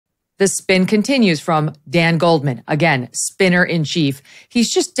The spin continues from Dan Goldman. Again, spinner in chief.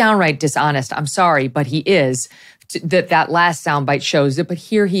 He's just downright dishonest. I'm sorry, but he is. That last soundbite shows it, but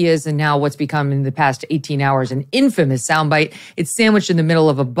here he is, and now what's become in the past 18 hours an infamous soundbite. It's sandwiched in the middle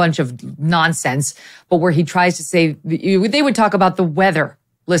of a bunch of nonsense, but where he tries to say, they would talk about the weather.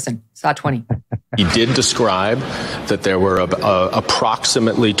 Listen, SOT 20. He did describe that there were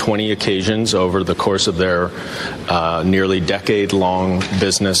approximately 20 occasions over the course of their nearly decade-long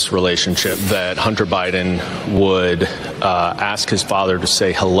business relationship that Hunter Biden would ask his father to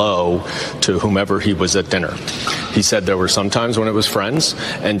say hello to whomever he was at dinner. He said there were some times when it was friends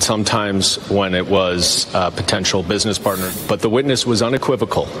and sometimes when it was a potential business partner. But the witness was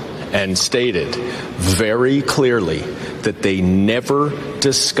unequivocal and stated very clearly that they never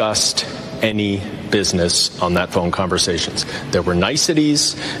discussed any business on that phone conversations. There were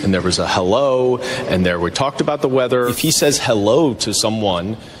niceties and there was a hello and we talked about the weather. If he says hello to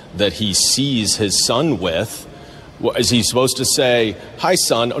someone that he sees his son with, is he supposed to say, hi,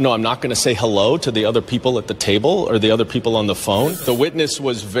 son? Oh, no, I'm not going to say hello to the other people at the table or the other people on the phone. The witness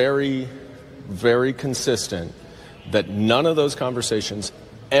was very, very consistent that none of those conversations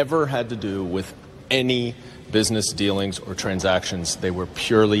ever had to do with any business dealings or transactions. They were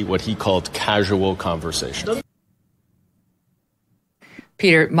purely what he called casual conversations.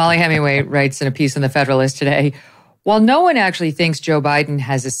 Peter, Molly Hemingway writes in a piece in the Federalist today, while no one actually thinks Joe Biden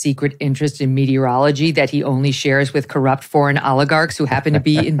has a secret interest in meteorology that he only shares with corrupt foreign oligarchs who happen to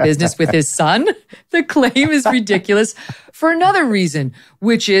be in business with his son, the claim is ridiculous for another reason,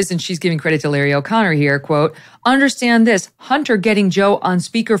 which is, and she's giving credit to Larry O'Connor here, quote, understand this, Hunter getting Joe on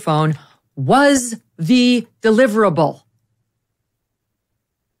speakerphone was the deliverable.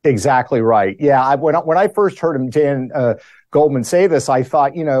 Exactly right. Yeah, when I first heard him, Dan Goldman, say this, I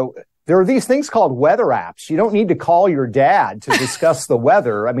thought, there are these things called weather apps. You don't need to call your dad to discuss the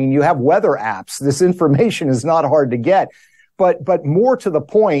weather. I mean, you have weather apps. This information is not hard to get. But more to the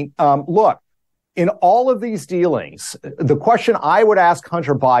point, look, in all of these dealings, the question I would ask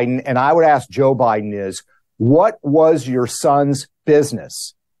Hunter Biden and I would ask Joe Biden is, what was your son's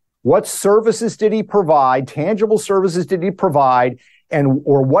business? What services did he provide? Tangible services did he provide?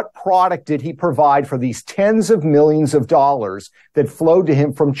 Or what product did he provide for these tens of millions of dollars that flowed to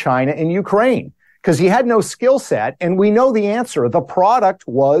him from China and Ukraine? Because he had no skill set. And we know the answer. The product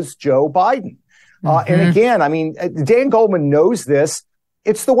was Joe Biden. And again, I mean, Dan Goldman knows this.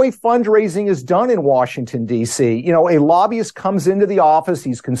 It's the way fundraising is done in Washington, D.C. A lobbyist comes into the office.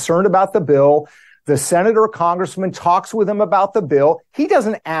 He's concerned about the bill. The senator or congressman talks with him about the bill. He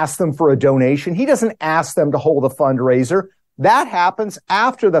doesn't ask them for a donation. He doesn't ask them to hold a fundraiser. That happens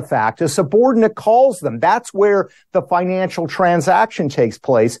after the fact. A subordinate calls them. That's where the financial transaction takes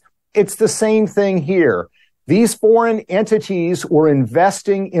place. It's the same thing here. These foreign entities were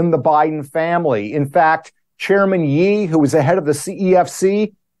investing in the Biden family. In fact, Chairman Yi, who was the head of the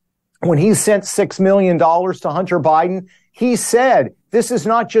CEFC, when he sent $6 million to Hunter Biden, he said, this is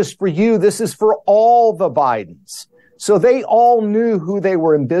not just for you. This is for all the Bidens. So they all knew who they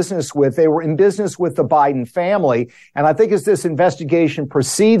were in business with. They were in business with the Biden family. And I think as this investigation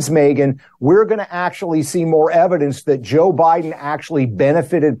proceeds, Megyn, we're going to actually see more evidence that Joe Biden actually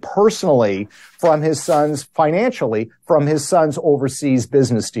benefited personally from his son's, financially, from his son's overseas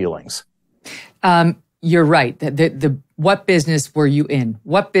business dealings. You're right. What business were you in?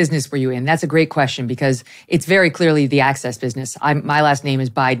 What business were you in? That's a great question because it's very clearly the access business. My last name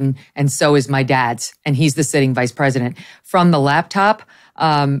is Biden and so is my dad's, and he's the sitting vice president. From the laptop,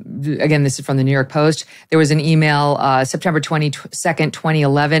 again, this is from the New York Post, there was an email September 22nd,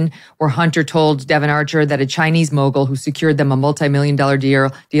 2011, where Hunter told Devon Archer that a Chinese mogul who secured them a multi-million-dollar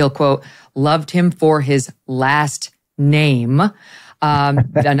deal, quote, loved him for his last name.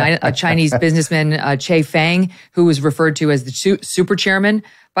 A Chinese businessman, Che Fang, who was referred to as the super chairman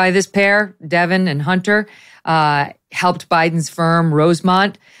by this pair, Devon and Hunter, helped Biden's firm,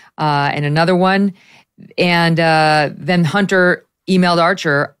 Rosemont, and another one. And then Hunter emailed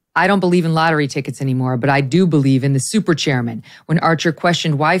Archer, I don't believe in lottery tickets anymore, but I do believe in the super chairman. When Archer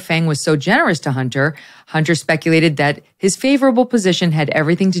questioned why Fang was so generous to Hunter, Hunter speculated that his favorable position had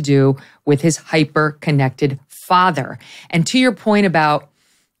everything to do with his hyper-connected father. And to your point about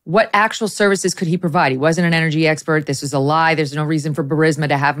what actual services could he provide? He wasn't an energy expert. This was a lie. There's no reason for Burisma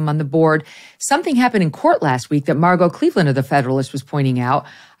to have him on the board. Something happened in court last week that Margot Cleveland of the Federalist was pointing out.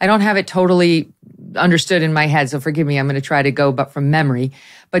 I don't have it totally understood in my head, so forgive me. I'm going to try to go but from memory.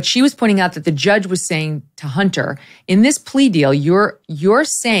 But she was pointing out that the judge was saying to Hunter, in this plea deal, you're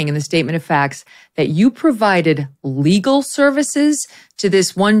saying in the statement of facts that you provided legal services to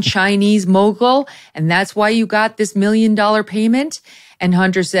this one Chinese mogul, and that's why you got this $1 million payment. And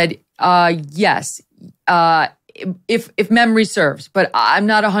Hunter said, yes, if memory serves, but I'm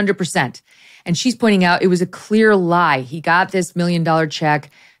not 100%. And she's pointing out it was a clear lie. He got this $1 million check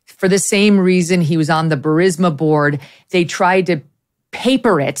for the same reason he was on the Burisma board. They tried to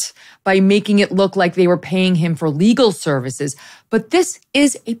paper it by making it look like they were paying him for legal services. But this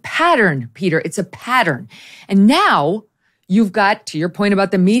is a pattern, Peter. It's a pattern. And now you've got, to your point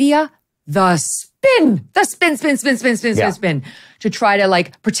about the media, the spin to try to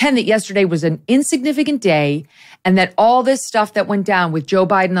like pretend that yesterday was an insignificant day and that all this stuff that went down with Joe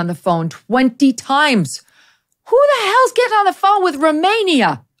Biden on the phone 20 times. Who the hell's getting on the phone with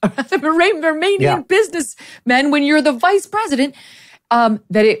Romania? The Romanian businessmen when you're the vice president,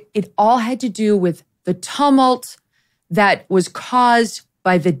 that it all had to do with the tumult that was caused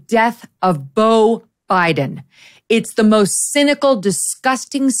by the death of Beau Biden. It's the most cynical,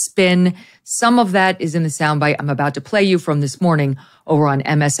 disgusting spin. Some of that is in the soundbite I'm about to play you from this morning over on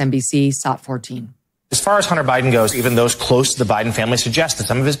MSNBC SOT 14. As far as Hunter Biden goes, even those close to the Biden family suggest that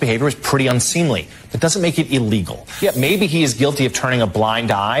some of his behavior was pretty unseemly. That doesn't make it illegal. Yeah, maybe he is guilty of turning a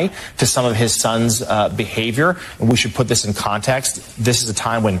blind eye to some of his son's behavior. And we should put this in context. This is a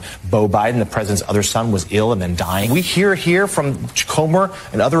time when Beau Biden, the president's other son, was ill and then dying. We hear here from Comer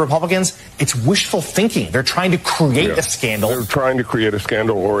and other Republicans, it's wishful thinking. They're trying to create a scandal. They're trying to create a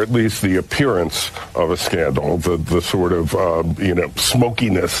scandal, or at least the appearance of a scandal, the sort of,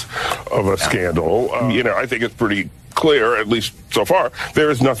 smokiness of a scandal. I think it's pretty clear, at least so far,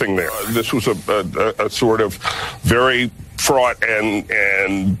 there is nothing there. This was a sort of very fraught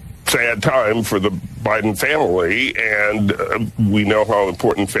and sad time for the Biden family, and we know how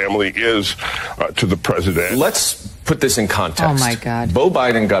important family is to the president. Let's put this in context. Oh, my God. Beau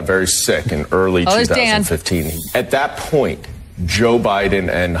Biden got very sick in early 2015. At that point, Joe Biden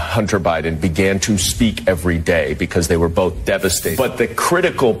and Hunter Biden began to speak every day because they were both devastated. But the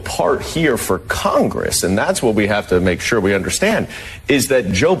critical part here for Congress, and that's what we have to make sure we understand, is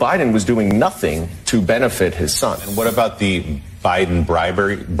that Joe Biden was doing nothing to benefit his son. And what about the Biden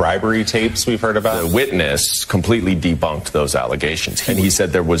bribery tapes we've heard about? The witness completely debunked those allegations, and he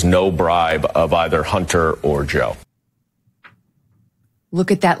said there was no bribe of either Hunter or Joe.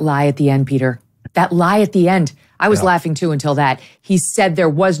 Look at that lie at the end, Peter. That lie at the end. I was laughing too until that. He said there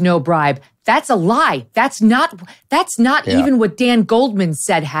was no bribe. That's a lie. That's not even what Dan Goldman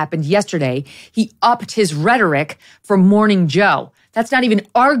said happened yesterday. He upped his rhetoric for Morning Joe. That's not even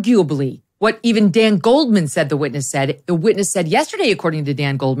arguably what even Dan Goldman said the witness said. The witness said yesterday, according to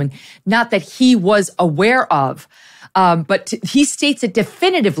Dan Goldman, not that he was aware of. But he states it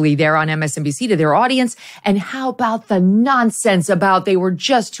definitively there on MSNBC to their audience. And how about the nonsense about they were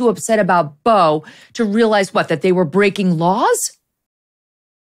just too upset about Beau to realize that they were breaking laws?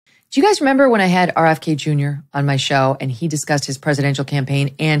 Do you guys remember when I had RFK Jr. on my show and he discussed his presidential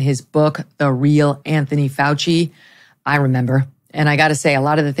campaign and his book, The Real Anthony Fauci? I remember. And I got to say, a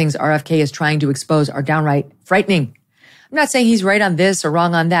lot of the things RFK is trying to expose are downright frightening. I'm not saying he's right on this or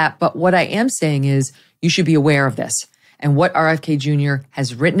wrong on that, but what I am saying is you should be aware of this and what RFK Jr.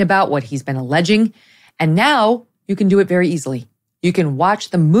 has written about, what he's been alleging. And now you can do it very easily. You can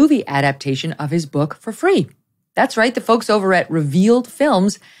watch the movie adaptation of his book for free. That's right. The folks over at Revealed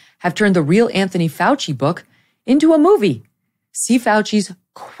Films have turned the Real Anthony Fauci book into a movie. See Fauci's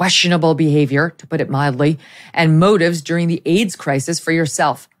questionable behavior, to put it mildly, and motives during the AIDS crisis for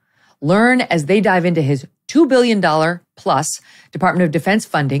yourself. Learn as they dive into his $2 billion plus Department of Defense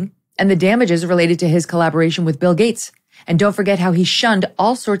funding and the damages related to his collaboration with Bill Gates. And don't forget how he shunned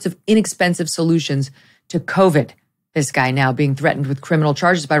all sorts of inexpensive solutions to COVID. This guy now being threatened with criminal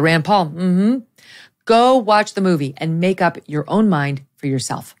charges by Rand Paul. Go watch the movie and make up your own mind for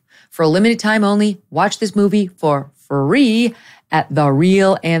yourself. For a limited time only, watch this movie for free at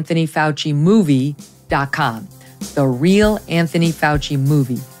therealanthonyfaucimovie.com.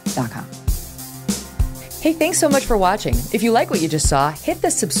 therealanthonyfaucimovie.com. Hey, thanks so much for watching. If you like what you just saw, hit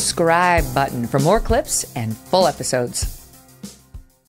the subscribe button for more clips and full episodes.